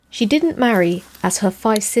She didn't marry as her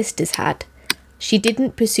 5 sisters had. She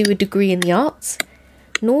didn't pursue a degree in the arts,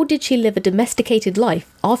 nor did she live a domesticated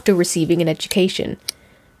life after receiving an education.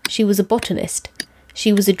 She was a botanist.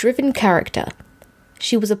 She was a driven character.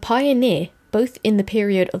 She was a pioneer both in the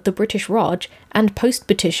period of the British Raj and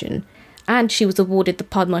post-partition, and she was awarded the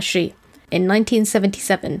Padma Shri in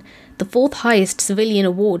 1977, the 4th highest civilian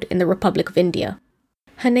award in the Republic of India.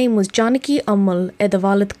 Her name was Janaki Ammal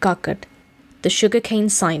Edavalat Kakad, the Sugarcane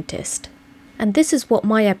Scientist. And this is what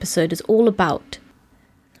my episode is all about.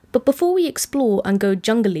 But before we explore and go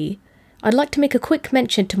jungly, I'd like to make a quick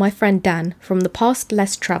mention to my friend Dan from The Past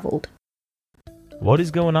Less Travelled. What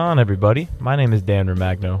is going on, everybody? My name is Dan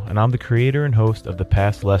Romagno, and I'm the creator and host of the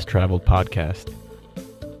Past Less Travelled podcast.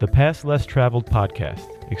 The Past Less Travelled podcast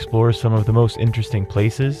explores some of the most interesting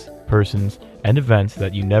places, persons, and events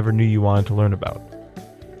that you never knew you wanted to learn about.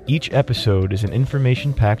 Each episode is an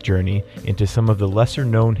information-packed journey into some of the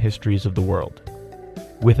lesser-known histories of the world.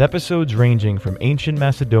 With episodes ranging from ancient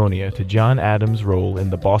Macedonia to John Adams' role in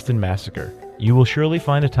the Boston Massacre, you will surely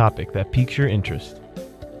find a topic that piques your interest.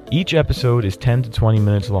 Each episode is 10 to 20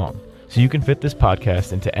 minutes long, so you can fit this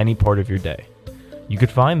podcast into any part of your day. You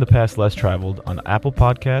could find The Past Less Travelled on Apple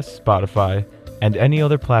Podcasts, Spotify, and any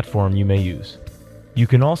other platform you may use. You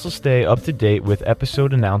can also stay up to date with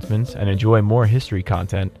episode announcements and enjoy more history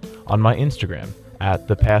content on my Instagram at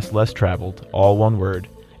The Past Less Travelled, all one word,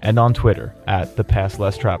 and on Twitter at The Past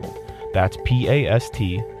Less Travelled. That's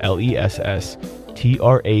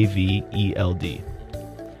PASTLESSTRAVELD.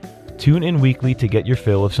 Tune in weekly to get your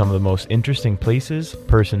fill of some of the most interesting places,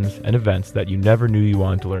 persons, and events that you never knew you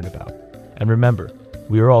wanted to learn about. And remember,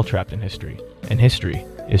 we are all trapped in history, and history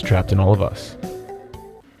is trapped in all of us.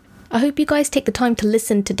 I hope you guys take the time to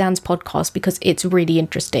listen to Dan's podcast because it's really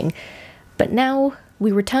interesting. But now,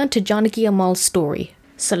 we return to Janaki Ammal's story.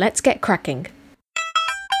 So let's get cracking.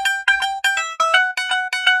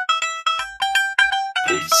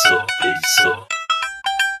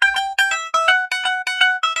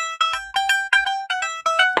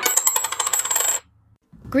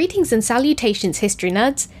 Greetings and salutations, history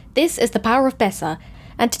nerds. This is the Power of Pesa,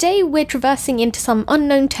 and today we're traversing into some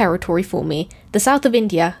unknown territory for me, the south of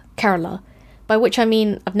India, Kerala, by which I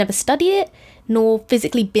mean I've never studied it, nor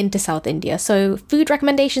physically been to South India, so food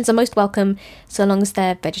recommendations are most welcome, so long as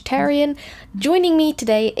they're vegetarian. Joining me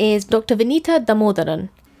today is Dr Vinita Damodaran,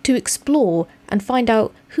 to explore and find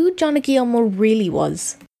out who Janaki Ammal really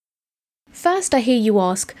was. First, I hear you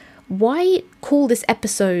ask, why call this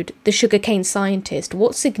episode The Sugarcane Scientist?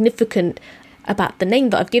 What's significant about the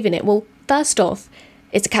name that I've given it? Well, first off,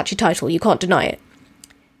 it's a catchy title, you can't deny it.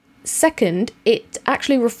 Second, it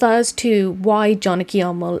actually refers to why Janaki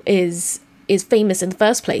Ammal is famous in the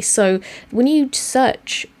first place. So when you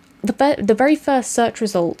search, the very first search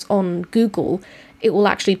results on Google, it will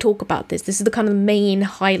actually talk about this. This is the kind of main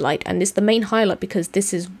highlight, and it's the main highlight because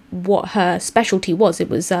this is what her specialty was. It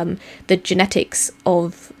was the genetics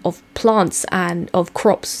of plants and of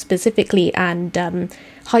crops specifically, and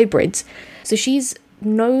hybrids. So she's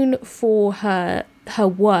known for her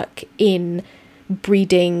work in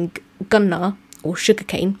breeding ganna or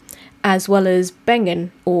sugarcane, as well as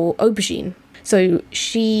bengan or aubergine. So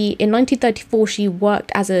in 1934, she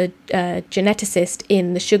worked as a geneticist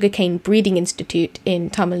in the Sugarcane Breeding Institute in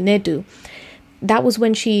Tamil Nadu. That was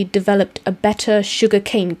when she developed a better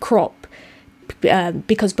sugarcane crop,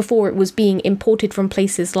 because before it was being imported from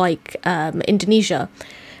places like Indonesia.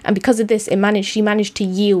 And because of this, she managed to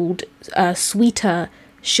yield a sweeter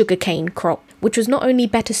sugarcane crop, which was not only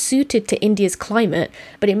better suited to India's climate,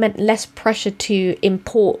 but it meant less pressure to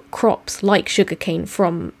import crops like sugarcane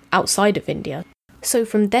from outside of India. So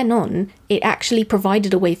from then on, it actually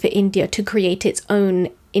provided a way for India to create its own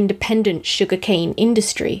independent sugarcane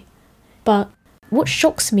industry. But what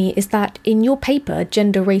shocks me is that in your paper,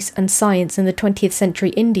 Gender, Race and Science in the 20th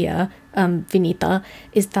Century India, Vinita,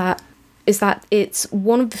 is that it's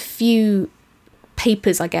one of the few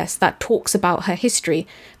papers, I guess, that talks about her history,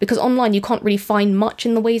 because online you can't really find much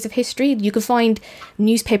in the ways of history. You can find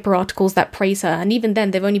newspaper articles that praise her, and even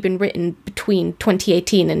then they've only been written between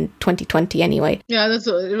 2018 and 2020 anyway. Yeah,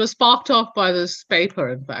 it was sparked off by this paper,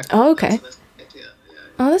 in fact. Oh, okay.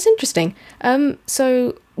 Oh, that's interesting.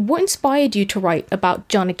 So what inspired you to write about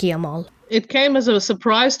Janaki Ammal? It came as a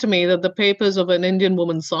surprise to me that the papers of an Indian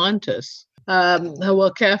woman scientist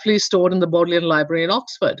were carefully stored in the Bodleian Library in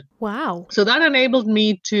Oxford. Wow. So that enabled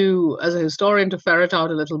me to, as a historian, to ferret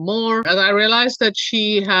out a little more. And I realized that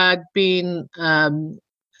she had been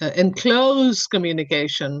in close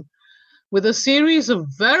communication with a series of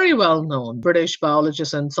very well-known British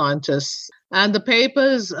biologists and scientists And her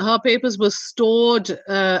papers were stored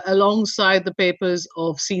alongside the papers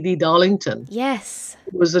of C.D. Darlington, Yes.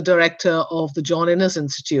 who was the director of the John Innes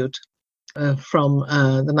Institute from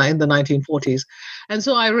in the 1940s. And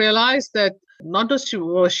so I realized that not just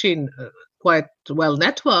was she quite well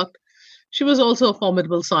networked, she was also a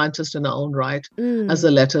formidable scientist in her own right, as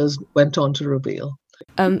the letters went on to reveal.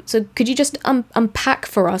 So could you just unpack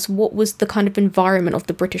for us what was the kind of environment of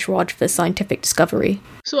the British Raj for scientific discovery?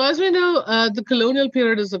 So as we know, the colonial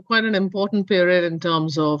period is quite an important period in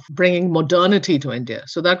terms of bringing modernity to India.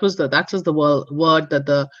 So that is the word that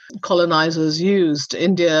the colonizers used.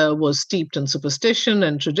 India was steeped in superstition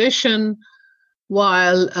and tradition,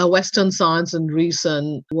 while Western science and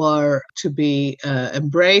reason were to be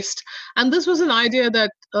embraced. And this was an idea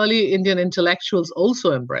that early Indian intellectuals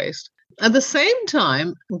also embraced. At the same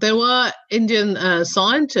time, there were Indian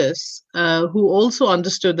scientists who also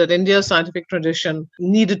understood that India's scientific tradition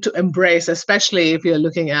needed to embrace, especially if you're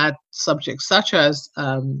looking at subjects such as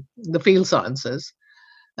the field sciences,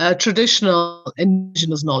 traditional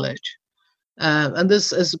indigenous knowledge. And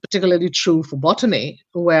this is particularly true for botany,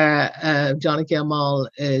 where Janaki Ammal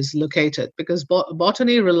is located, because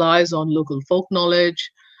botany relies on local folk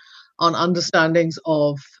knowledge, on understandings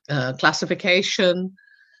of classification.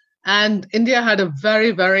 And India had a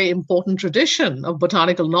very, very important tradition of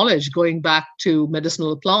botanical knowledge going back to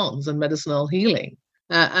medicinal plants and medicinal healing.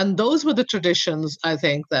 And those were the traditions, I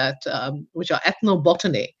think, that which are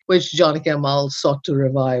ethnobotany, which Janaki Ammal sought to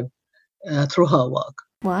revive through her work.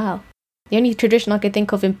 Wow. The only tradition I could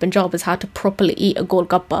think of in Punjab is how to properly eat a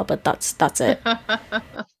golgappa, but that's it.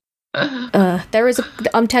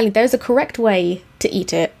 I'm telling you, there is a correct way to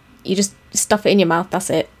eat it. You just stuff it in your mouth,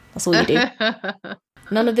 that's it. That's all you do.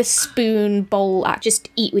 None of this spoon, bowl, just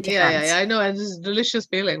eat with your hands. Yeah, I know. And it's a delicious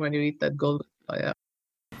feeling when you eat that golgappa, yeah.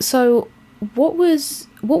 So what were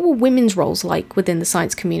women's roles like within the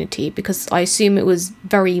science community? Because I assume it was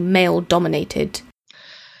very male-dominated.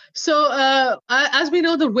 So as we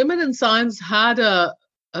know, the women in science had a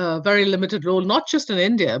very limited role, not just in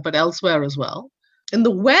India, but elsewhere as well. In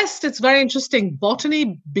the West, it's very interesting.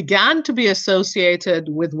 Botany began to be associated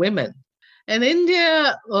with women. In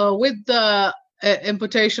India, with the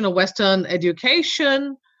importation of Western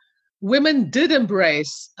education, women did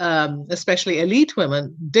embrace, especially elite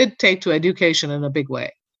women, did take to education in a big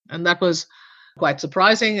way. And that was quite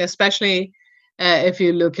surprising, especially if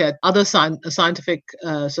you look at other scientific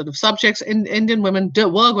sort of subjects. Indian women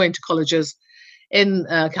were going to colleges in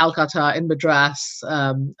Calcutta, in Madras,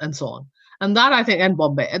 and so on. And that, I think, and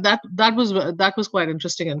Bombay, that was quite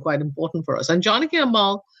interesting and quite important for us. And Janaki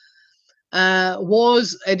Ammal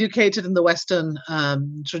was educated in the Western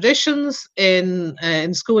traditions in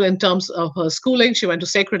school. In terms of her schooling, she went to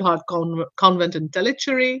Sacred Heart Convent in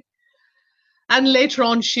Tellicherry, and later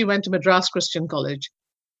on she went to Madras Christian College,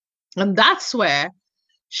 and that's where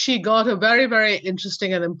she got a very, very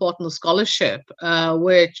interesting and important scholarship,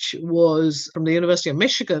 which was from the University of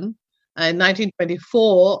Michigan in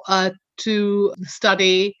 1924 to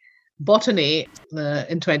study botany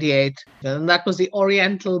in 28, and that was the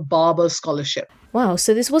Oriental Barber Scholarship. Wow,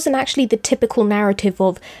 so this wasn't actually the typical narrative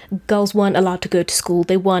of girls weren't allowed to go to school,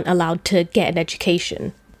 they weren't allowed to get an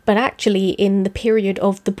education. But actually, in the period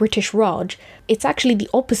of the British Raj, it's actually the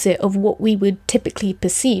opposite of what we would typically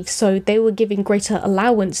perceive. So they were giving greater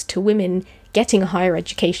allowance to women getting a higher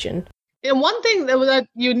education. And one thing that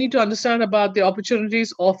you need to understand about the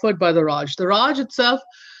opportunities offered by the Raj itself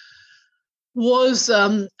was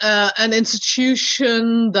an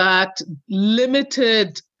institution that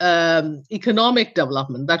limited economic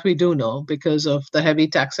development, that we do know because of the heavy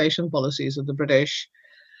taxation policies of the British,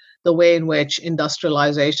 the way in which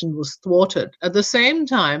industrialization was thwarted. At the same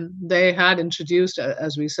time, they had introduced,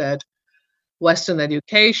 as we said, Western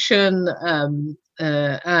education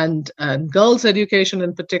and girls' education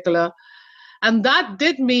in particular. And that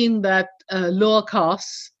did mean that lower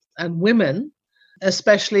castes and women,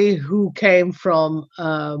 especially who came from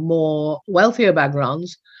more wealthier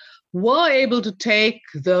backgrounds, were able to take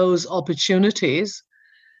those opportunities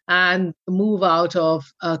and move out of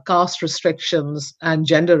caste restrictions and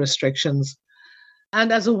gender restrictions.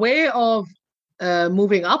 And as a way of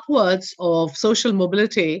moving upwards of social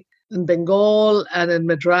mobility in Bengal and in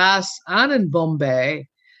Madras and in Bombay,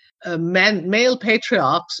 male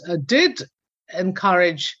patriarchs did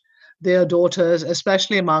encourage their daughters,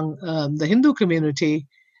 especially among the Hindu community,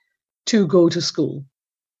 to go to school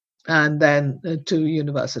and then to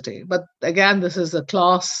university. But again, this is a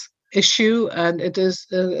class issue, and it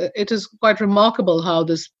is quite remarkable how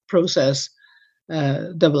this process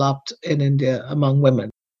developed in India among women.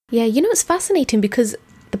 Yeah, it's fascinating because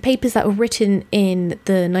the papers that were written in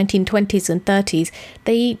the 1920s and 30s,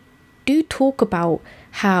 they do talk about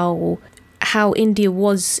how India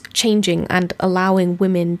was changing and allowing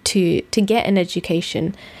women to get an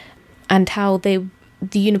education, and how the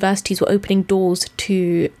universities were opening doors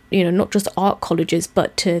to, not just art colleges,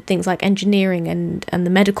 but to things like engineering and the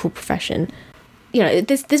medical profession.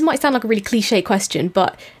 This might sound like a really cliche question,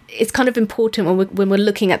 but it's kind of important when we're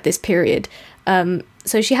looking at this period.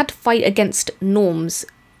 So she had to fight against norms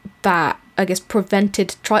that, I guess, tried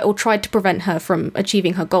to prevent her from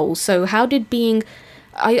achieving her goals. So how did being...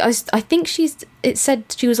 I think it said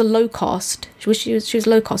she was a low caste. She was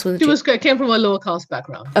low caste, wasn't she? She came from a lower caste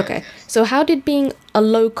background. Okay. Yes. So how did being a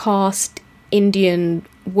low caste Indian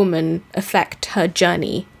woman affect her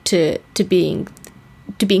journey to being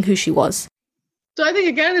who she was? So I think,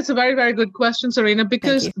 again, it's a very, very good question, Serena,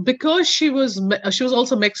 because she was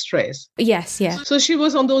also mixed race. Yes, yeah. So she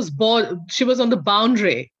was on she was on the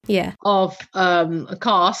boundary of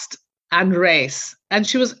caste and race, and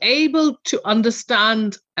she was able to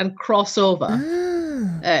understand and cross over.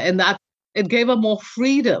 In that, it gave her more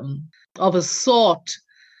freedom of a sort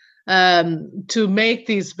to make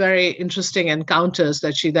these very interesting encounters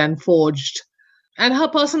that she then forged. And her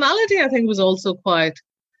personality, I think, was also quite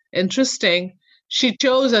interesting. She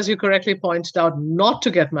chose, as you correctly pointed out, not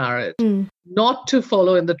to get married, not to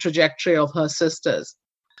follow in the trajectory of her sisters.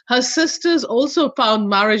 Her sisters also found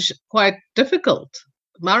marriage quite difficult.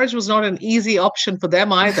 Marriage was not an easy option for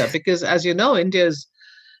them either, because, as you know, India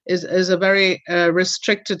is a very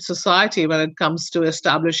restricted society when it comes to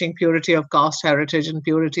establishing purity of caste heritage and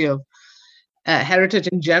purity of heritage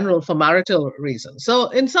in general for marital reasons. So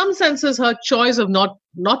in some senses, her choice of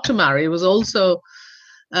not to marry was also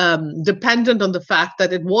dependent on the fact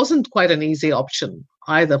that it wasn't quite an easy option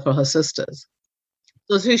either for her sisters.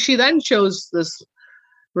 So she then chose this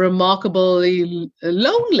remarkably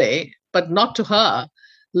lonely, but not to her,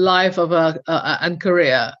 life of and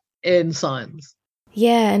career in science.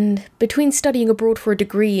 Yeah, and between studying abroad for a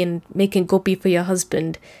degree and making gopi for your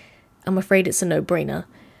husband, I'm afraid it's a no-brainer.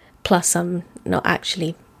 Plus, I'm not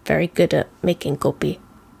actually very good at making gopi.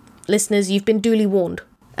 Listeners, you've been duly warned.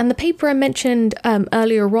 And the paper I mentioned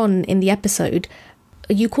earlier on in the episode,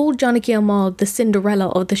 you called Janaki Ammal the Cinderella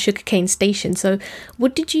of the sugarcane station. So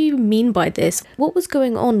what did you mean by this? What was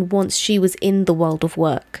going on once she was in the world of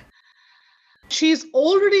work? She's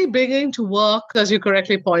already beginning to work, as you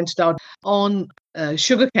correctly pointed out, on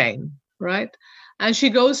sugarcane, right? And she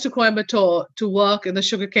goes to Coimbatore to work in the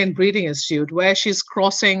Sugarcane Breeding Institute, where she's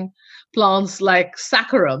crossing plants like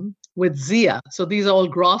saccharum with zea. So these are all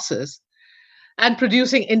grasses, and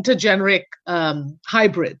producing intergeneric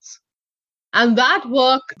hybrids. And that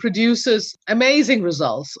work produces amazing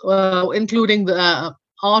results, including the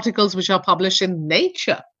articles which are published in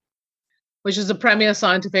Nature, which is the premier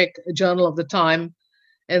scientific journal of the time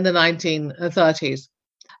in the 1930s.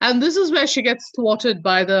 And this is where she gets thwarted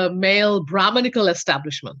by the male Brahminical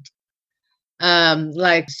establishment,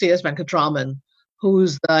 like C.S. Venkatraman,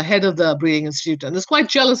 who's the head of the Breeding Institute, and is quite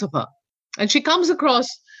jealous of her. And she comes across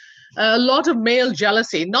a lot of male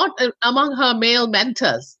jealousy, not among her male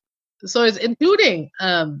mentors. So it's including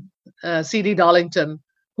C.D. Darlington,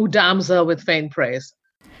 who damns her with faint praise.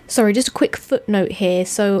 Sorry, just a quick footnote here.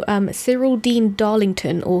 So Cyril Dean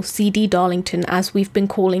Darlington, or C.D. Darlington, as we've been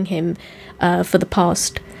calling him for the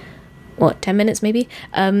past, 10 minutes maybe?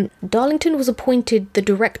 Darlington was appointed the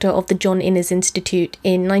director of the John Innes Institute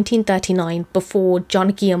in 1939 before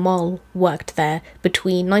Janaki Ammal worked there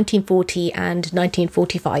between 1940 and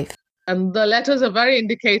 1945. And the letters are very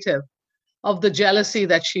indicative of the jealousy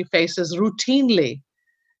that she faces routinely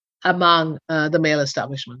among the male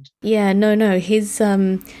establishment. Yeah, no. His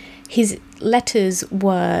letters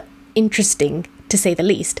were interesting, to say the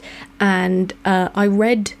least. And I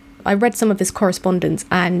read some of his correspondence,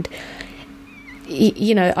 and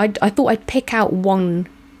I thought I'd pick out one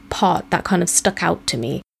part that kind of stuck out to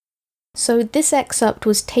me. So this excerpt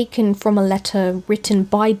was taken from a letter written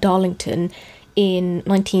by Darlington in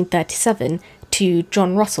 1937 to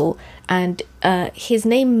John Russell, and his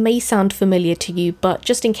name may sound familiar to you, but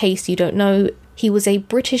just in case you don't know, he was a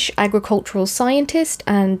British agricultural scientist,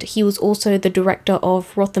 and he was also the director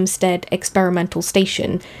of Rothamsted Experimental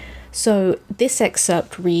Station. So this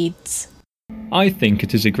excerpt reads, I think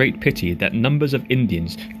it is a great pity that numbers of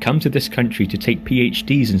Indians come to this country to take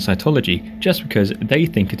PhDs in cytology just because they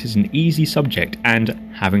think it is an easy subject and,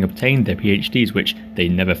 having obtained their PhDs, which they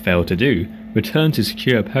never fail to do, return to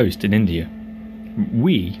secure a post in India.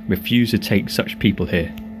 We refuse to take such people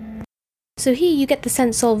here. So here you get the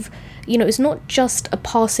sense of, it's not just a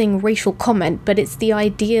passing racial comment, but it's the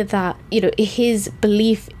idea that, his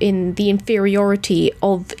belief in the inferiority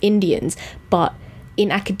of Indians, but in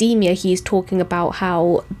academia he's talking about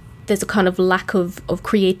how there's a kind of lack of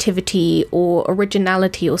creativity or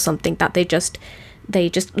originality or something, that they just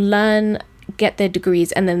learn, get their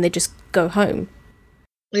degrees, and then they just go home.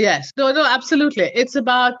 Yes, no, absolutely. It's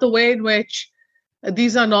about the way in which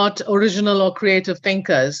these are not original or creative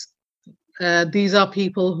thinkers. These are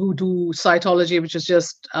people who do cytology, which is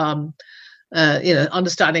just,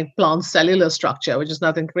 understanding plant cellular structure, which is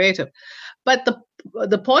nothing creative. But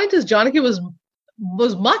the point is, Janaki was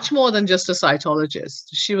much more than just a cytologist.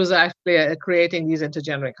 She was actually creating these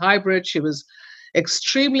intergeneric hybrids. She was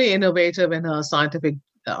extremely innovative in her scientific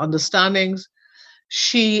understandings.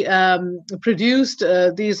 She produced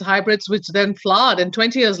these hybrids, which then flowered. And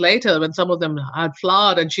 20 years later, when some of them had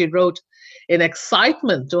flowered, and she wrote in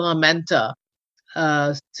excitement to her mentor,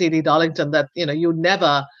 C.D. Darlington, that, you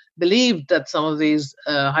never believed that some of these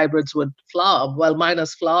hybrids would flower. Well, mine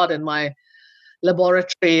has flowered in my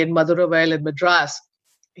laboratory in Maduravale in Madras.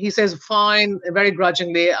 He says, fine, very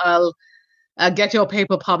grudgingly, I'll get your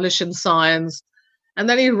paper published in Science. And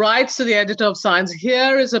then he writes to the editor of Science,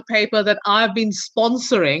 here is a paper that I've been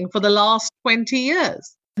sponsoring for the last 20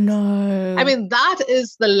 years. No. I mean, that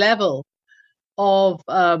is the level of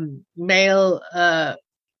male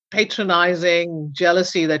patronizing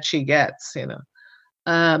jealousy that she gets,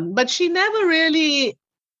 but she never really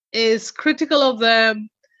is critical of them.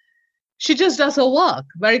 She just does her work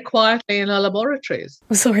very quietly in her laboratories.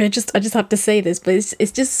 I'm sorry, I just have to say this, but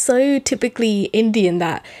it's just so typically Indian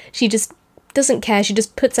that she just doesn't care. She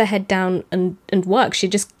just puts her head down and works. She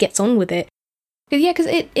just gets on with it. Because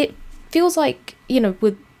it feels like,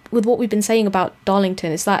 with what we've been saying about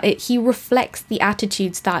Darlington, is that he reflects the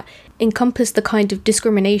attitudes that encompass the kind of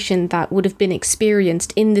discrimination that would have been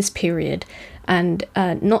experienced in this period. And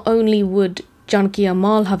not only would Janaki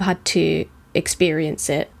Ammal have had to experience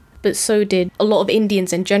it, but so did a lot of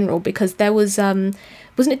Indians in general, because there was,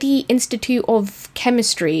 wasn't it the Institute of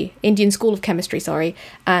Chemistry, Indian School of Chemistry, sorry,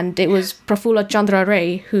 and it was Prafulla Chandra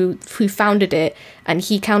Ray who founded it, and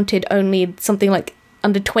he counted only something like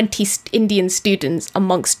under 20 Indian students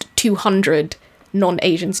amongst 200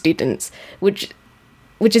 non-Asian students, which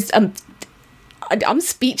is I'm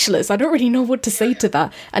speechless. I don't really know what to say to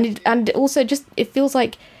that. And also just it feels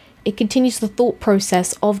like it continues the thought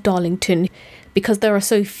process of Darlington. Because there are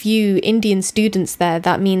so few Indian students there,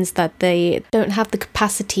 that means that they don't have the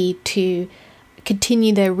capacity to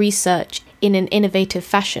continue their research in an innovative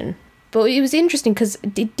fashion. But it was interesting because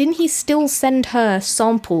didn't he still send her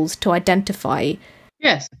samples to identify?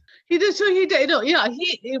 Yes, he did. So he did.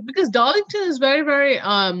 Because Darlington is very, very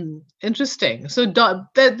interesting. So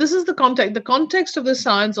this is the context. The context of this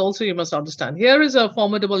science also you must understand. Here is a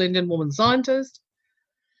formidable Indian woman scientist.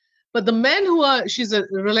 But the men she's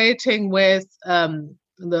relating with,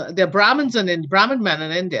 they're Brahmins and Brahmin men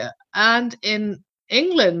in India, and in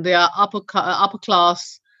England they are upper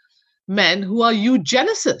class men who are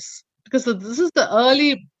eugenicists, because this is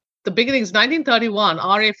the beginnings. 1931,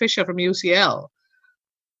 R.A. Fisher from UCL,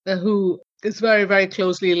 who is very, very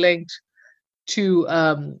closely linked to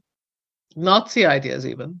Nazi ideas,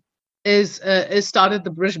 even is started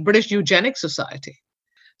the British Eugenics Society.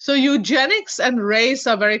 So eugenics and race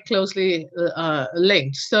are very closely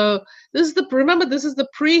linked. So this is the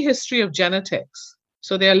prehistory of genetics.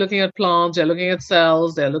 So they are looking at plants, they're looking at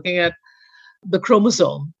cells, they're looking at the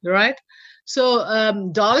chromosome, right? So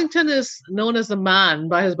Darlington is known as the man,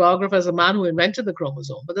 by his biographer, as the man who invented the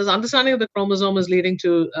chromosome. But this understanding of the chromosome is leading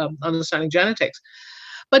to understanding genetics.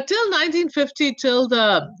 But till 1950, till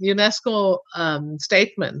the UNESCO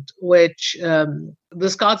statement, which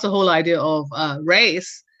discards the whole idea of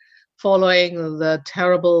race, following the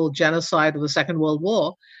terrible genocide of the Second World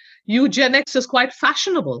War, eugenics is quite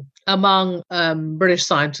fashionable among British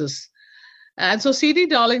scientists. And so C.D.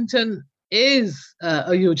 Darlington is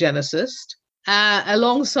a eugenicist,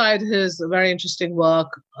 alongside his very interesting work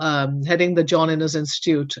heading the John Innes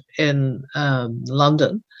Institute in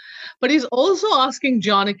London. But he's also asking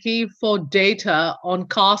Janaki for data on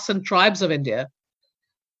castes and tribes of India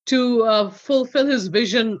to fulfill his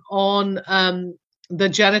vision on the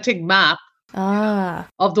genetic map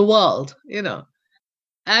of the world,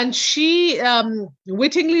 And she,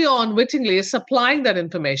 wittingly or unwittingly, is supplying that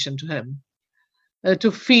information to him to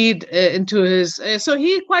feed into his... so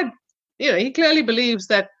he he clearly believes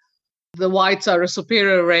that the whites are a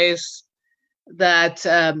superior race, that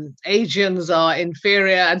Asians are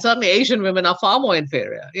inferior, and certainly Asian women are far more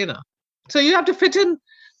inferior, So you have to fit in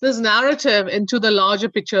this narrative into the larger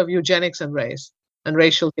picture of eugenics and race and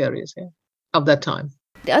racial theories. Yeah. of that time.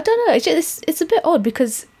 I don't know, it's a bit odd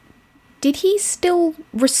because did he still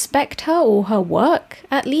respect her or her work,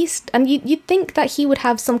 at least? And you'd think that he would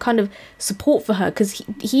have some kind of support for her, because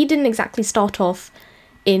he didn't exactly start off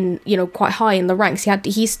in, quite high in the ranks. I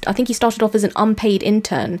think he started off as an unpaid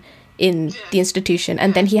intern in the institution,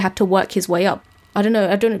 and then he had to work his way up. I don't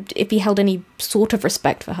know if he held any sort of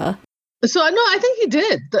respect for her. So, no, I think he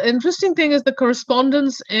did. The interesting thing is the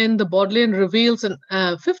correspondence in the Bodleian reveals a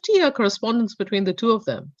 50-year correspondence between the two of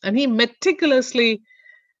them. And he meticulously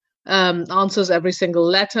answers every single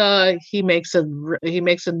letter. He makes a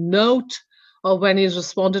note of when he's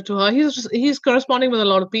responded to her. He's corresponding with a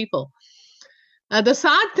lot of people. The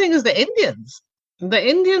sad thing is the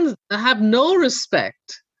Indians have no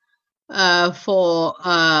respect for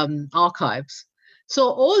archives. So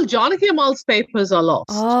all Janaki Ammal's papers are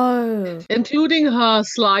lost, including her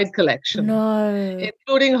slide collection,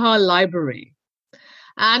 including her library.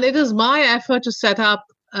 And it is my effort to set up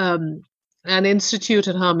an institute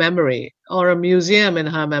in her memory, or a museum in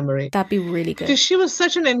her memory. That'd be really good. Because she was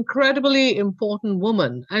such an incredibly important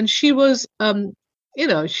woman. And she was,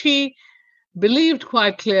 she believed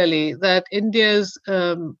quite clearly that India's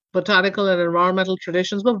botanical and environmental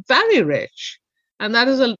traditions were very rich. And that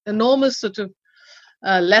is an enormous sort of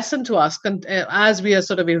lesson to us as we are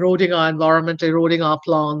sort of eroding our environment, eroding our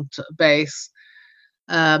plant base,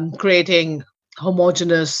 creating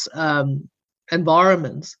homogeneous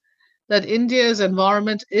environments, that India's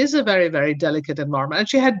environment is a very, very delicate environment. And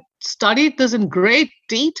she had studied this in great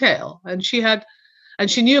detail, and she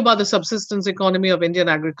knew about the subsistence economy of Indian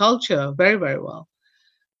agriculture very, very well.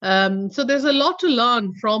 So there's a lot to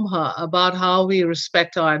learn from her about how we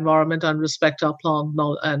respect our environment and respect our plant.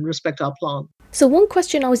 So one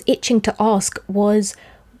question I was itching to ask was,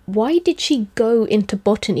 why did she go into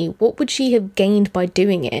botany? What would she have gained by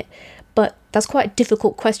doing it? But that's quite a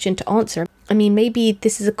difficult question to answer. I mean, maybe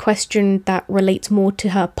this is a question that relates more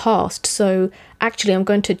to her past. So actually, I'm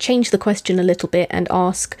going to change the question a little bit and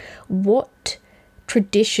ask, what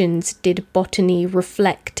traditions did botany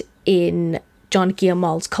reflect in Janaki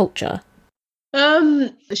Ammal's culture?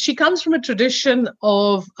 She comes from a tradition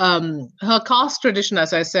of, her caste tradition,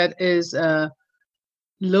 as I said, is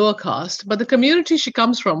lower caste. But the community she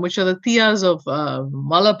comes from, which are the Tiyas of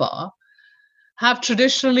Malabar, have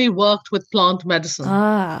traditionally worked with plant medicine.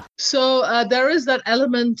 So there is that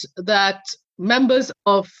element that members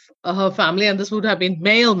of her family, and this would have been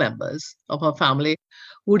male members of her family,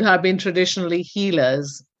 would have been traditionally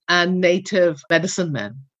healers and native medicine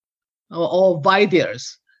men, or Vaidyas.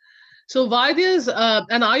 So Vaidyas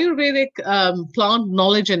and Ayurvedic plant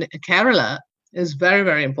knowledge in Kerala is very,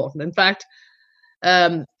 very important. In fact,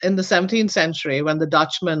 in the 17th century, when the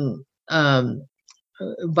Dutchman Van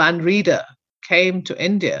Rieder came to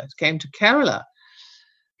Kerala,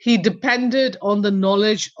 he depended on the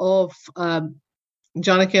knowledge of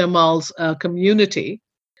Janaki Ammal's community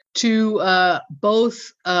to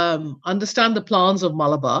both understand the plants of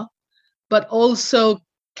Malabar, but also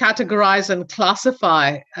categorize and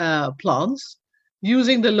classify plants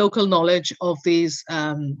using the local knowledge of these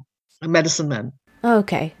medicine men.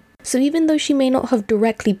 Okay. So even though she may not have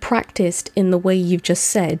directly practiced in the way you've just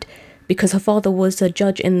said, because her father was a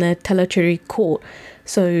judge in the Telacheri court,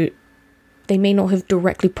 so they may not have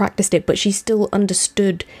directly practiced it, but she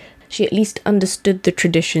at least understood the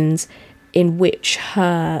traditions in which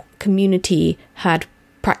her community had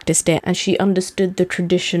practiced it, and she understood the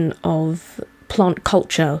tradition of plant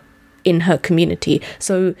culture in her community.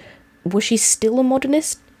 So was she still a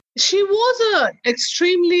modernist? She was an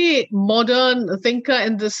extremely modern thinker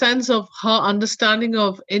in the sense of her understanding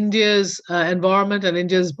of India's environment and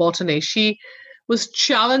India's botany. She was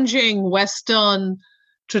challenging Western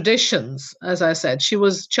traditions, as I said. She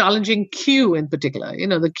was challenging Q in particular.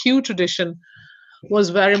 The Q tradition was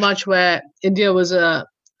very much where India was a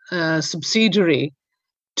subsidiary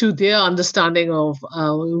to their understanding of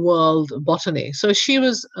world botany. So she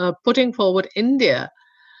was putting forward India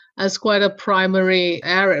as quite a primary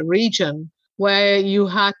region where you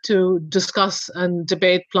had to discuss and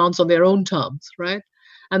debate plants on their own terms, right?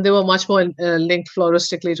 And they were much more linked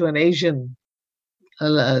floristically to an Asian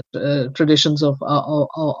traditions of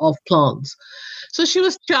plants. So she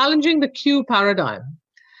was challenging the Q paradigm.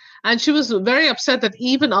 And she was very upset that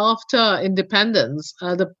even after independence,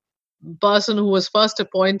 the person who was first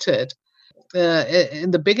appointed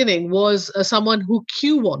in the beginning was someone who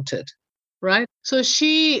Q wanted. Right, so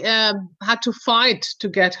she had to fight to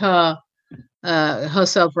get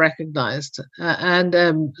herself recognized,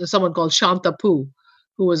 and someone called Shantapu,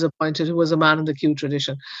 who was appointed, who was a man in the Q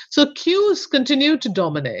tradition. So Qs continued to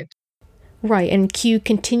dominate. Right, and Q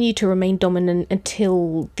continued to remain dominant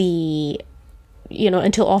until the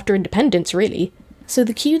until after independence, really. So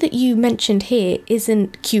the Kew that you mentioned here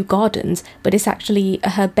isn't Kew Gardens, but it's actually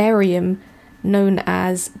a herbarium known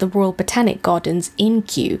as the Royal Botanic Gardens in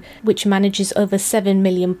Kew, which manages over 7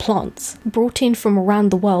 million plants, brought in from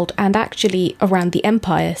around the world and actually around the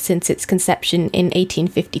empire since its conception in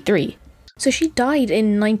 1853. So she died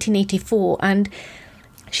in 1984, and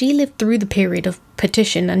she lived through the period of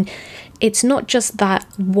partition, and it's not just that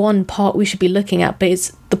one part we should be looking at, but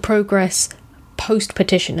it's the progress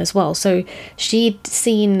post-partition as well. So she'd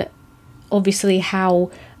seen, obviously,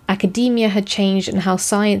 how academia had changed and how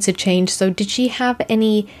science had changed. So did she have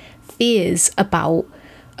any fears about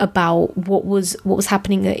what was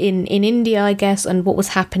happening in India, I guess, and what was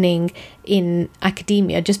happening in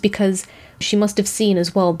academia? Just because she must have seen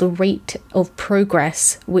as well the rate of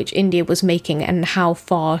progress which India was making and how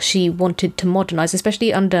far she wanted to modernize,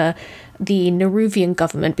 especially under the Nehruvian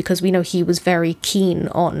government, because we know he was very keen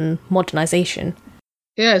on modernization.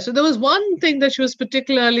 Yeah, so there was one thing that she was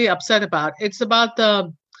particularly upset about. It's about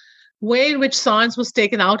the way in which science was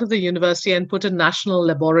taken out of the university and put in national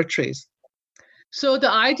laboratories. So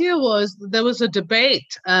the idea was there was a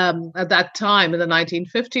debate at that time in the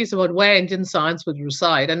 1950s about where Indian science would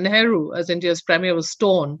reside. And Nehru, as India's premier, was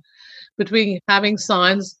torn between having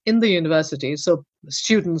science in the university. So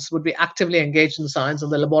students would be actively engaged in science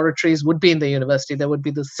and the laboratories would be in the university. There would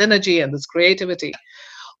be this synergy and this creativity,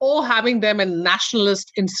 or having them in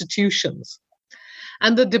nationalist institutions.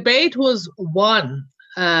 And the debate was won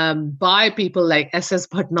by people like S.S.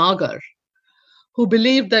 Bhatnagar, who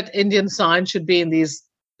believed that Indian science should be in these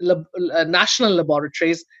national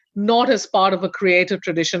laboratories, not as part of a creative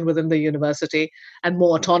tradition within the university and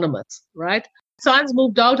more autonomous, right? Science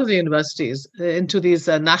moved out of the universities into these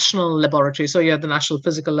national laboratories. So you had the National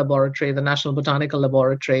Physical Laboratory, the National Botanical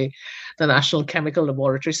Laboratory, the National Chemical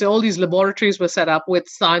Laboratory. So all these laboratories were set up with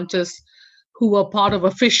scientists who were part of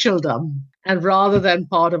officialdom, and rather than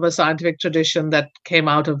part of a scientific tradition that came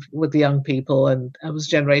out of with the young people and was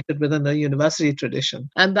generated within the university tradition.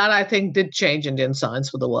 And that, I think, did change Indian science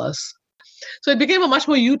for the worse. So it became a much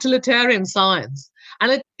more utilitarian science,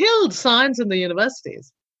 and it killed science in the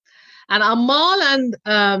universities. And Ammal and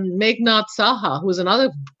Meghnad Saha, who is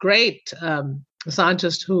another great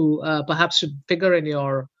scientist who perhaps should figure in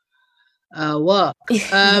your work,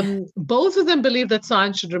 both of them believed that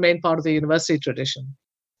science should remain part of the university tradition,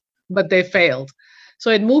 but they failed. So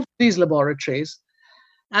it moved to these laboratories.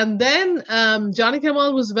 And then Janaki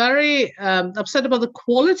Ammal was very upset about the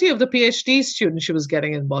quality of the PhD students she was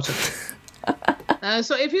getting in botany.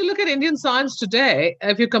 So if you look at Indian science today,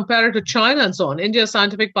 if you compare it to China and so on, India's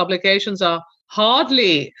scientific publications are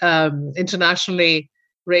hardly internationally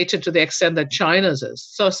rated to the extent that China's is.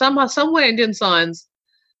 So somewhere Indian science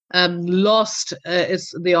lost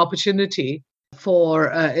the opportunity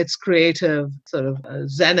for its creative sort of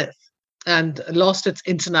zenith and lost its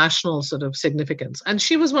international sort of significance. And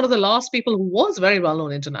she was one of the last people who was very well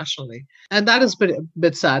known internationally. And that is a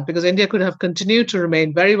bit sad, because India could have continued to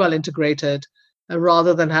remain very well integrated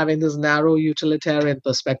rather than having this narrow utilitarian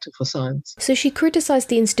perspective for science. So she criticized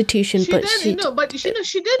the institution, she did.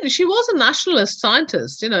 She was a nationalist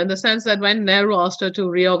scientist, in the sense that when Nehru asked her to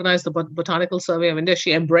reorganize the Botanical Survey of India,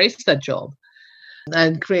 she embraced that job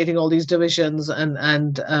and creating all these divisions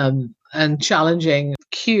and challenging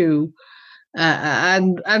Kew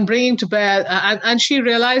and bringing to bear. And she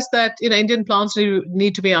realized that Indian plants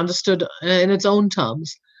need to be understood in its own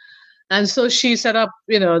terms. And so she set up,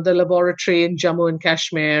 the laboratory in Jammu and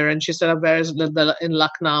Kashmir, and she set up various in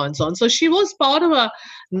Lucknow and so on. So she was part of a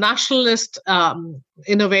nationalist,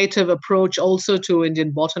 innovative approach also to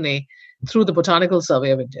Indian botany through the Botanical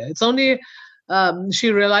Survey of India. It's only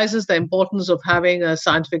she realizes the importance of having a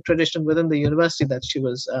scientific tradition within the university that she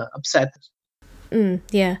was upset.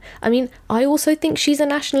 Yeah. I mean, I also think she's a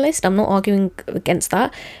nationalist. I'm not arguing against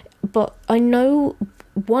that. But I know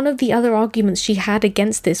one of the other arguments she had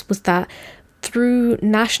against this was that through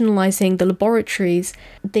nationalizing the laboratories,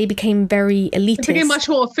 they became very elitist. It became much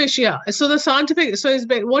more official. Yeah. So the scientific,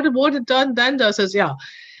 what it then does is,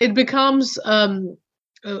 it becomes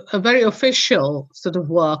a very official sort of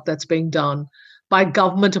work that's being done by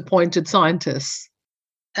government-appointed scientists.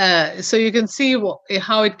 So you can see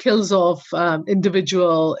how it kills off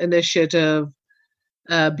individual initiative,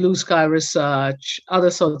 blue sky research,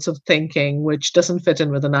 other sorts of thinking, which doesn't fit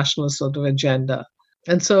in with the nationalist sort of agenda.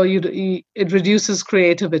 And so it reduces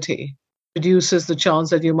creativity, reduces the chance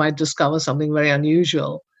that you might discover something very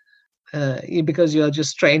unusual because you're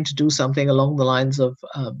just trained to do something along the lines of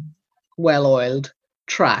well-oiled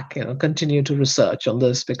track, continue to research on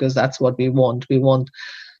this because that's what we want. We want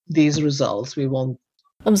these results. We want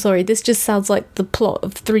I'm sorry, this just sounds like the plot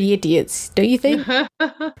of Three Idiots, don't you think?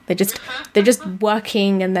 they're just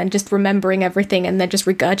working and then just remembering everything and then just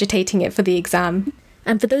regurgitating it for the exam.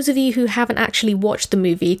 And for those of you who haven't actually watched the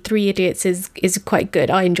movie, Three Idiots is quite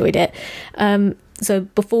good. I enjoyed it. So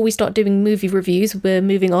before we start doing movie reviews, we're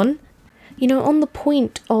moving on. You know, on the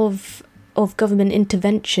point of government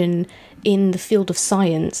intervention in the field of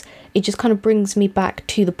science, it just kind of brings me back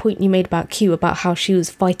to the point you made about Q, about how she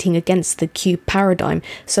was fighting against the Q paradigm.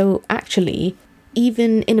 So actually,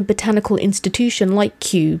 even in a botanical institution like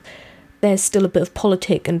Q, there's still a bit of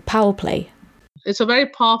politic and power play. It's a very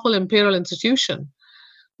powerful imperial institution,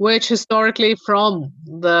 which historically from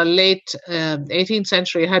the late 18th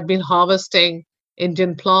century had been harvesting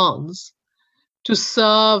Indian plants to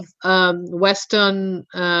serve Western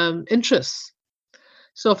interests.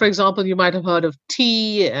 So, for example, you might have heard of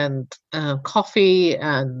tea and coffee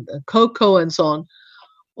and cocoa and so on.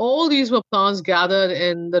 All these were plants gathered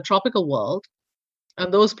in the tropical world,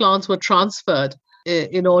 and those plants were transferred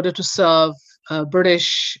in order to serve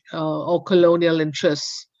British or colonial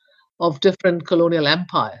interests of different colonial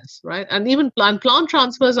empires, right? And even plant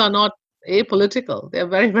transfers are not apolitical; they're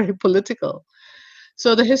very, very political.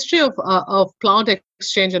 So the history of plant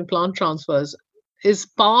exchange and plant transfers is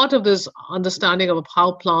part of this understanding of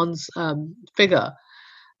how plants figure.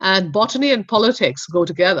 And botany and politics go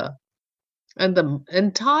together. And the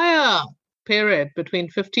entire period between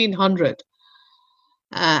 1500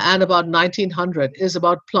 and about 1900 is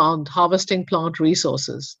about harvesting plant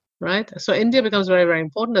resources, right? So India becomes very, very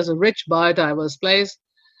important as a rich, biodiverse place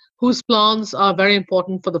whose plants are very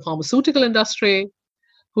important for the pharmaceutical industry,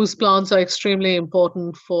 whose plants are extremely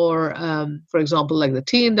important for example, like the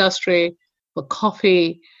tea industry, for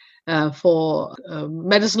coffee, for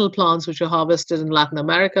medicinal plants which are harvested in Latin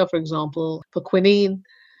America, for example, for quinine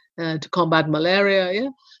to combat malaria. Yeah?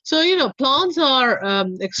 So, plants are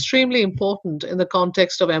extremely important in the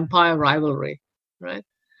context of empire rivalry, right?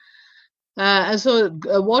 And so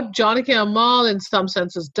what Janaki Ammal in some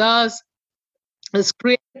senses does is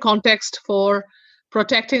create a context for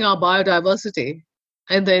protecting our biodiversity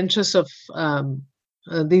in the interests of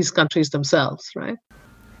these countries themselves, right?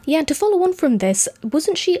 Yeah, and to follow on from this,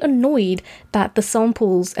 wasn't she annoyed that the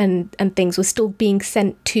samples and things were still being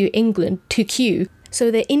sent to England, to Kew? So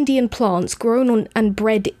they're Indian plants grown on and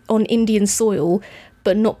bred on Indian soil,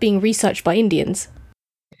 but not being researched by Indians.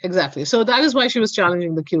 Exactly. So that is why she was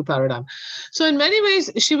challenging the Q paradigm. So in many ways,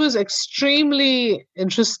 she was extremely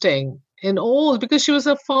interesting because she was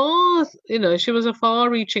a far-reaching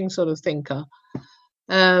sort of thinker.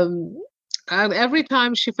 And every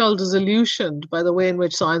time she felt disillusioned by the way in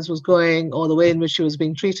which science was going or the way in which she was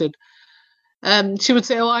being treated, she would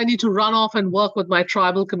say, I need to run off and work with my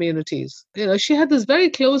tribal communities. She had this very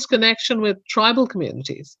close connection with tribal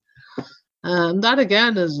communities. And that,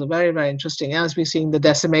 again, is very, very interesting as we're seeing the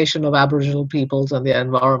decimation of Aboriginal peoples and their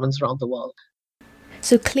environments around the world.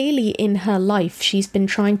 So clearly in her life, she's been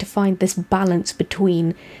trying to find this balance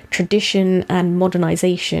between tradition and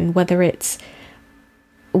modernization, whether it's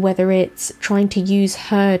trying to use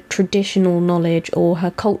her traditional knowledge or her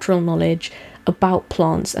cultural knowledge about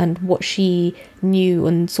plants and what she knew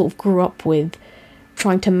and sort of grew up with,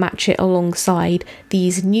 trying to match it alongside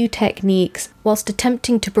these new techniques whilst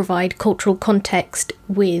attempting to provide cultural context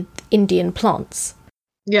with Indian plants.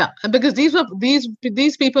 Yeah, and because these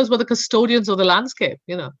peoples were the custodians of the landscape,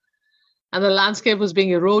 and the landscape was being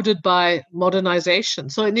eroded by modernization.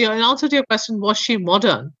 So in answer to your question, was she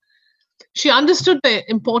modern? She understood the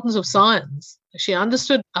importance of science. She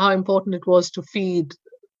understood how important it was to feed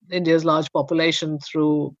India's large population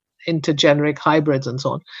through intergeneric hybrids and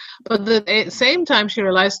so on. But at the same time, she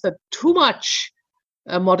realized that too much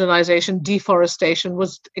modernization, deforestation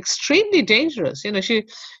was extremely dangerous.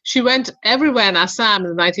 She went everywhere in Assam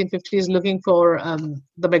in the 1950s looking for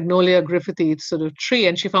the Magnolia griffithie sort of tree,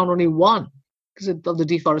 and she found only one because of the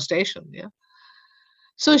deforestation. Yeah.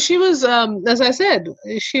 So she was, as I said,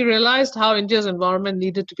 she realized how India's environment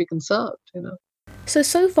needed to be conserved.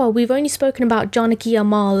 So far we've only spoken about Janaki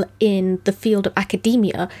Ammal in the field of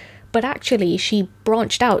academia, but actually she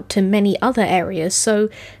branched out to many other areas. So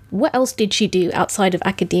what else did she do outside of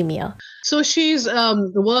academia? So she's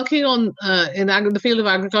working on in the field of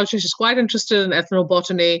agriculture. She's quite interested in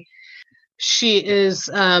ethnobotany. She is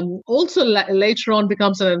also later on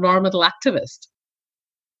becomes an environmental activist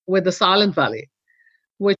with the Silent Valley,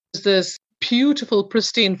 which is this beautiful,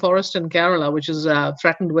 pristine forest in Kerala, which is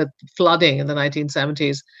threatened with flooding in the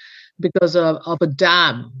 1970s because of a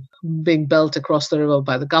dam being built across the river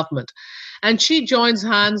by the government. And she joins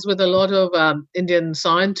hands with a lot of Indian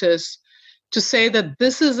scientists to say that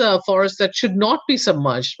this is a forest that should not be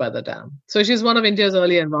submerged by the dam. So she's one of India's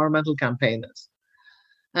early environmental campaigners.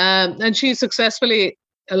 And she successfully,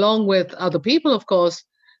 along with other people, of course,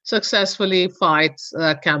 successfully fights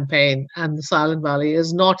that campaign, and the Silent Valley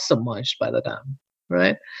is not submerged by the dam,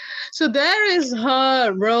 right? So there is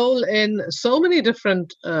her role in so many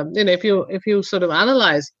different, if you sort of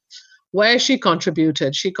analyze where she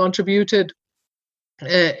contributed to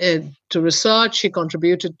research, she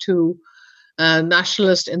contributed to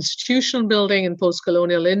nationalist institutional building in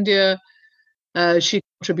post-colonial India. She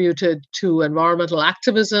contributed to environmental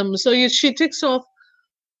activism. So she ticks off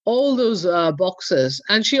all those boxes.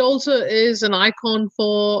 And she also is an icon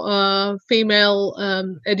for female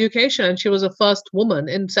education. And she was the first woman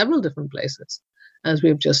in several different places, as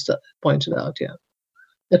we've just pointed out here.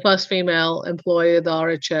 The first female employee at the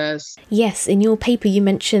RHS. Yes, in your paper you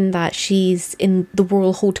mentioned that she's in the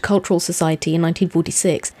Royal Horticultural Society in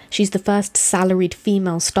 1946. She's the first salaried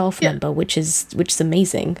female staff member, which is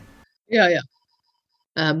amazing. Yeah.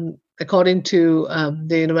 According to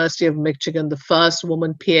the University of Michigan, the first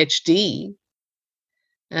woman PhD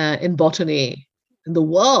in botany in the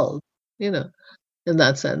world, in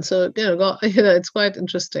that sense. So, it's quite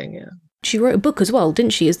interesting, yeah. She wrote a book as well,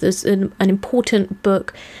 didn't she? Is this an important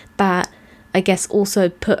book that I guess also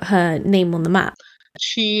put her name on the map?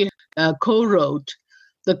 She co-wrote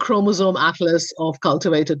the Chromosome Atlas of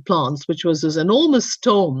Cultivated Plants, which was this enormous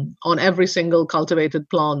tome on every single cultivated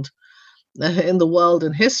plant in the world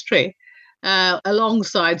in history,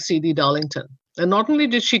 alongside C.D. Darlington. And not only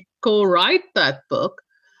did she co-write that book,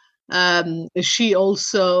 she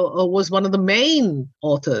also was one of the main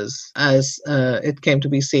authors, as it came to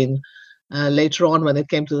be seen later on when it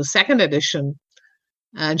came to the second edition.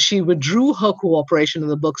 And she withdrew her cooperation in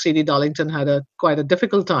the book. C.D. Darlington had quite a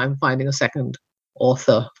difficult time finding a second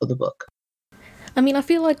author for the book. I mean, I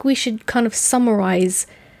feel like we should kind of summarize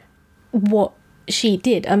what she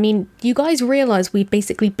did. I mean, you guys realize we've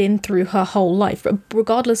basically been through her whole life,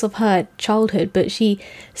 regardless of her childhood, but she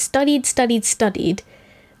studied.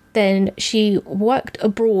 Then she worked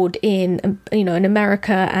abroad in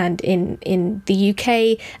America and in the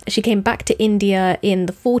UK. She came back to India in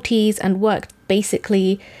the 40s and worked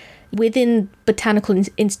basically within botanical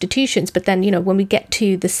institutions. But then, when we get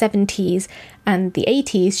to the 70s and the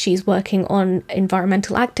 80s, she's working on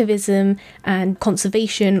environmental activism and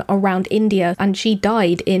conservation around India. And she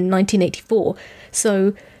died in 1984.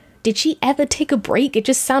 So did she ever take a break? It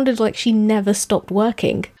just sounded like she never stopped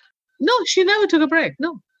working. No, she never took a break.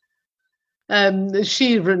 No.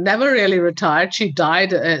 She never really retired. She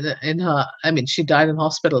died she died in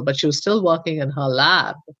hospital, but she was still working in her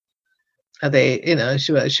lab.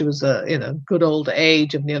 She was a good old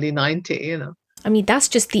age of nearly 90. I mean, that's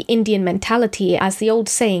just the Indian mentality, as the old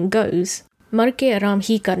saying goes. Mar ke aaram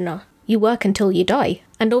hi karna. You work until you die.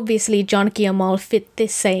 And obviously, Janaki Ammal fit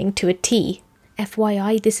this saying to a T.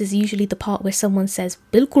 FYI, this is usually the part where someone says,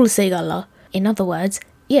 Bilkul sahi gall hai. In other words,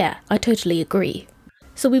 yeah, I totally agree.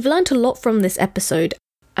 So we've learned a lot from this episode,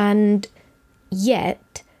 and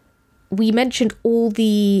yet we mentioned all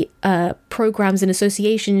the programs and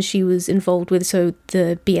associations she was involved with, so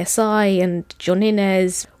the BSI and John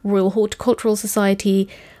Innes, Royal Horticultural Society,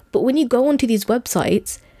 but when you go onto these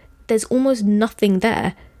websites, there's almost nothing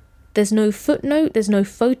there. There's no footnote, there's no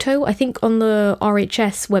photo. I think on the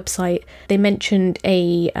RHS website they mentioned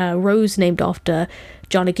a rose named after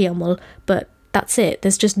Janaki Ammal, but that's it.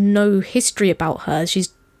 There's just no history about her.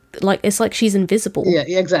 It's like she's invisible. Yeah,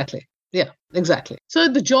 exactly. Yeah, exactly. So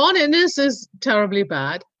the John Innes is terribly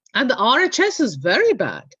bad, and the RHS is very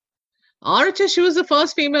bad. RHS, she was the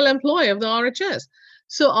first female employee of the RHS.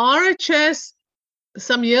 So RHS,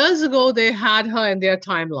 some years ago, they had her in their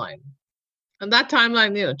timeline, and that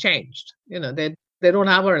timeline, changed. They don't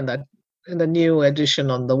have her in the new edition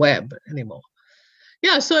on the web anymore.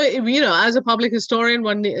 Yeah. So as a public historian,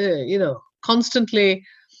 one constantly,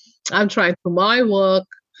 I'm trying through my work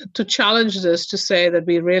to challenge this, to say that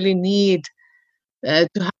we really need to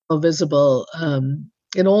have her visible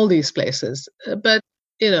in all these places. But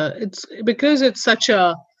it's because it's such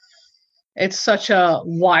a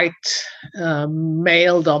white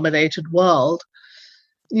male-dominated world.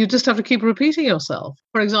 You just have to keep repeating yourself.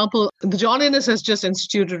 For example, the John Innes has just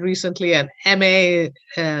instituted recently an MA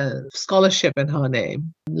scholarship in her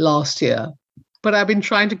name last year. But I've been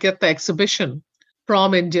trying to get the exhibition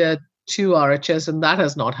from India to RHS, and that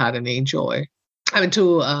has not had any joy.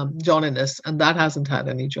 To John Innes, and that hasn't had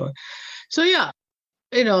any joy. So yeah,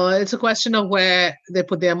 it's a question of where they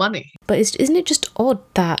put their money. But isn't it just odd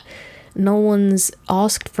that no one's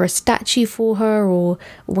asked for a statue for her, or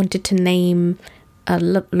wanted to name a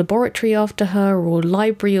laboratory after her, or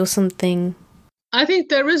library or something? I think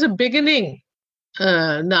there is a beginning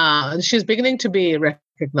now. She's beginning to be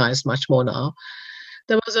recognized much more now.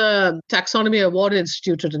 There was a taxonomy award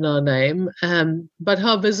instituted in her name, but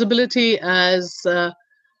her visibility as a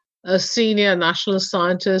senior national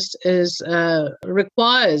scientist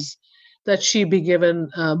requires that she be given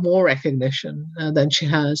more recognition than she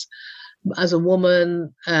has as a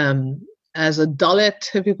woman, as a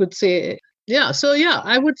Dalit, if you could say. Yeah, so yeah,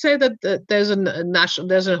 I would say that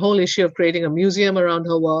there's a whole issue of creating a museum around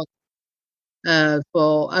her work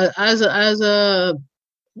for as a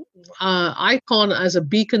icon, as a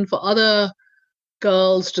beacon for other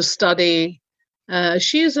girls to study.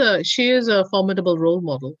 She is a formidable role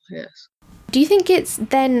model. Yes. Do you think it's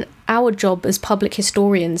then our job as public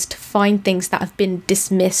historians to find things that have been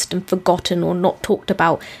dismissed and forgotten or not talked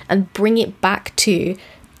about and bring it back to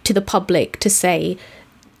the public to say,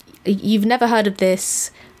 you've never heard of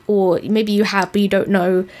this, or maybe you have but you don't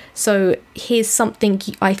know, so here's something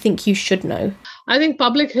I think you should know? I think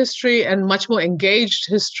public history and much more engaged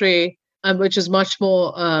history, which is much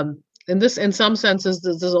more in some senses,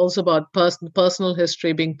 this is also about personal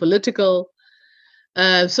history being political.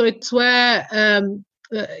 So it's where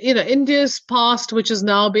India's past, which is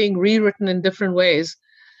now being rewritten in different ways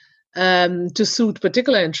to suit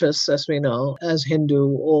particular interests, as we know, as Hindu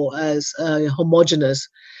or as homogenous,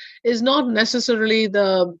 is not necessarily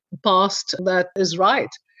the past that is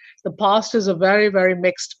right. The past is a very, very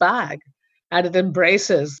mixed bag, and it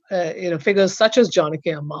embraces figures such as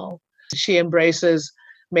Janaki Ammal. She embraces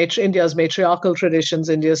India's matriarchal traditions,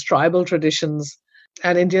 India's tribal traditions,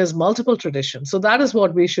 and India's multiple traditions. So that is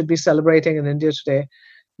what we should be celebrating in India today,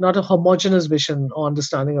 not a homogeneous vision or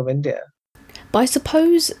understanding of India. But I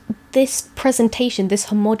suppose this presentation, this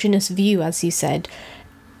homogeneous view, as you said,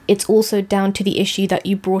 it's also down to the issue that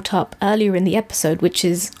you brought up earlier in the episode, which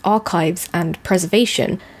is archives and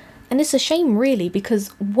preservation. And it's a shame, really, because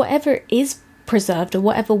whatever is preserved or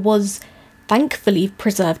whatever was thankfully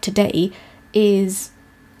preserved today is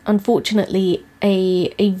unfortunately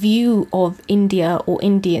a view of India or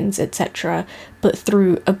Indians, etc., but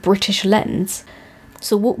through a British lens.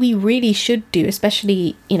 So what we really should do,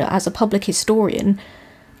 especially, as a public historian,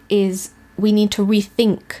 is we need to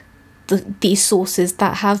rethink these sources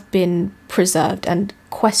that have been preserved and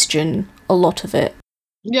question a lot of it.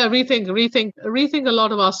 Yeah, rethink a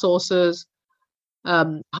lot of our sources,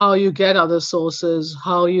 how you get other sources,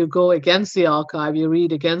 how you go against the archive, you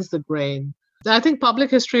read against the grain. I think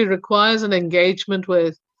public history requires an engagement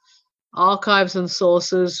with archives and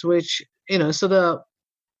sources, which,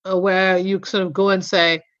 where you sort of go and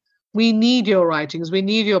say, we need your writings, we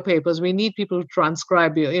need your papers, we need people to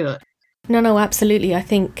transcribe you. No, absolutely. I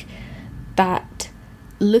think that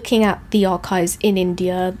looking at the archives in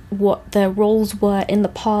India, what their roles were in the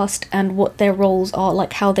past and what their roles are,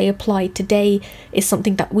 like how they apply today, is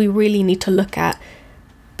something that we really need to look at,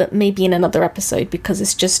 but maybe in another episode, because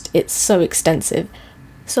it's so extensive.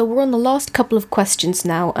 So we're on the last couple of questions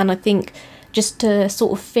now, and I think just to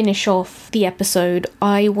sort of finish off the episode,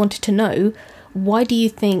 I wanted to know, why do you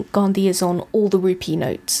think Gandhi is on all the rupee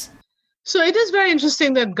notes? So it is very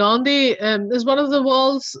interesting that Gandhi is one of the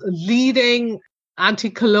world's leading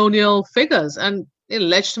anti-colonial figures, and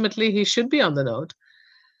legitimately he should be on the note.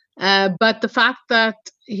 But the fact that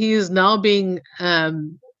he is now being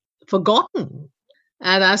forgotten,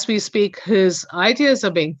 and as we speak, his ideas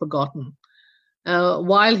are being forgotten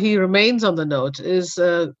while he remains on the note, is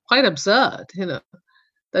quite absurd,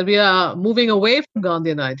 that we are moving away from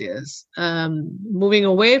Gandhian ideas, moving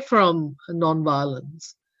away from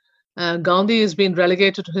nonviolence. Gandhi has been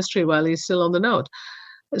relegated to history while he's still on the note.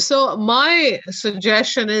 So my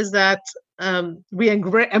suggestion is that we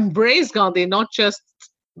embrace Gandhi, not just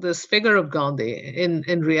this figure of Gandhi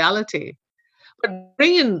in reality, but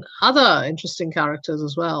bring in other interesting characters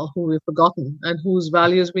as well who we've forgotten and whose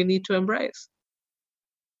values we need to embrace,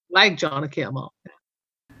 like Janaki Ammal.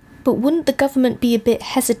 But wouldn't the government be a bit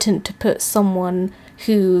hesitant to put someone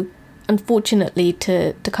who, unfortunately,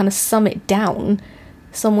 to kind of sum it down,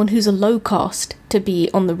 someone who's a low caste to be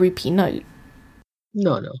on the rupee note?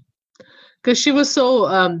 No. Because she was so,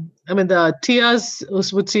 the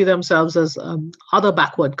Tias would see themselves as other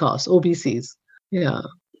backward castes, OBCs. Yeah,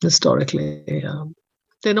 historically. Yeah.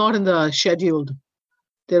 They're not in the scheduled.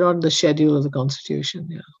 They're on the schedule of the Constitution.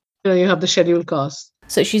 Yeah. You have the scheduled castes.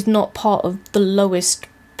 So she's not part of the lowest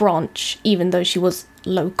branch, even though she was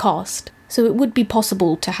low caste. So it would be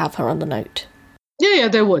possible to have her on the note. Yeah,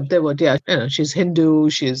 they would. Yeah, she's Hindu.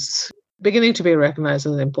 She's beginning to be recognized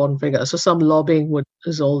as an important figure. So some lobbying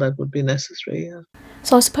is all that would be necessary. Yeah.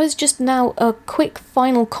 So I suppose just now a quick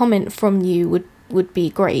final comment from you would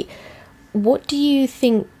be great. What do you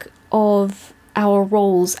think of our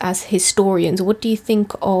roles as historians? What do you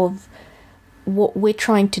think of what we're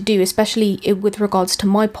trying to do, especially with regards to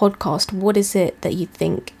my podcast? What is it that you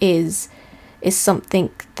think is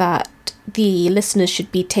something that the listeners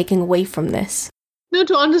should be taking away from this? No,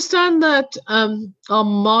 to understand that our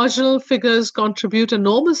marginal figures contribute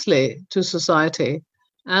enormously to society,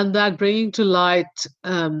 and that bringing to light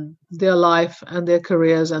their life and their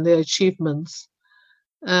careers and their achievements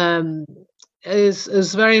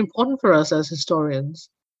is very important for us as historians.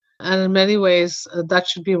 And in many ways, that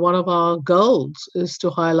should be one of our goals, is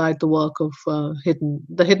to highlight the work of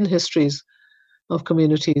the hidden histories of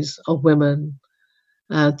communities, of women,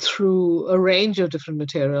 through a range of different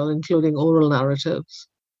material, including oral narratives,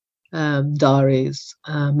 diaries,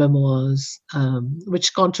 memoirs,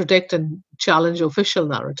 which contradict and challenge official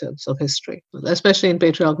narratives of history, especially in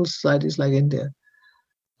patriarchal societies like India.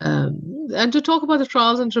 And to talk about the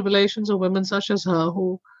trials and tribulations of women such as her,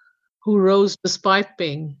 who rose despite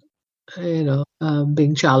being,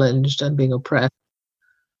 being challenged and being oppressed.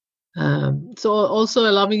 So also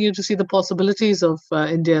allowing you to see the possibilities of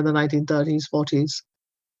India in the 1930s, 40s,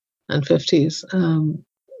 and 50s.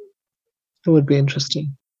 It would be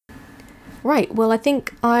interesting. Right, well, I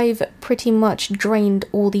think I've pretty much drained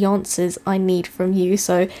all the answers I need from you,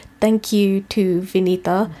 so thank you to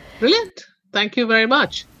Vinita. Brilliant. Thank you very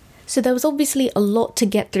much. So there was obviously a lot to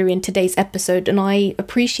get through in today's episode, and I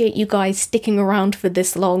appreciate you guys sticking around for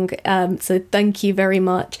this long, so thank you very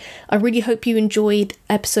much. I really hope you enjoyed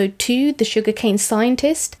episode 2, The Sugarcane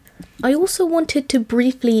Scientist. I also wanted to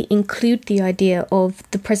briefly include the idea of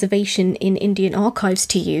the preservation in Indian archives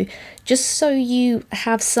to you, just so you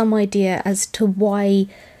have some idea as to why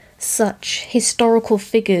such historical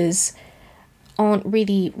figures aren't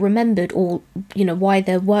really remembered, or, why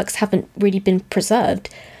their works haven't really been preserved.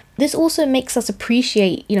 This also makes us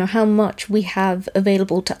appreciate, how much we have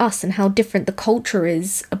available to us and how different the culture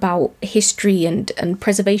is about history and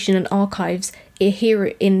preservation and archives here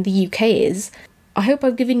in the UK is. I hope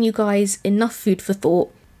I've given you guys enough food for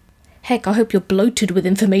thought. Heck, I hope you're bloated with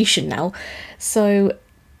information now. So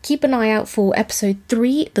keep an eye out for episode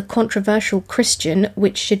 3, The Controversial Christian,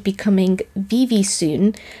 which should be coming VV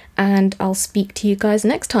soon, and I'll speak to you guys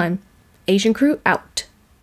next time. Asian Crew out.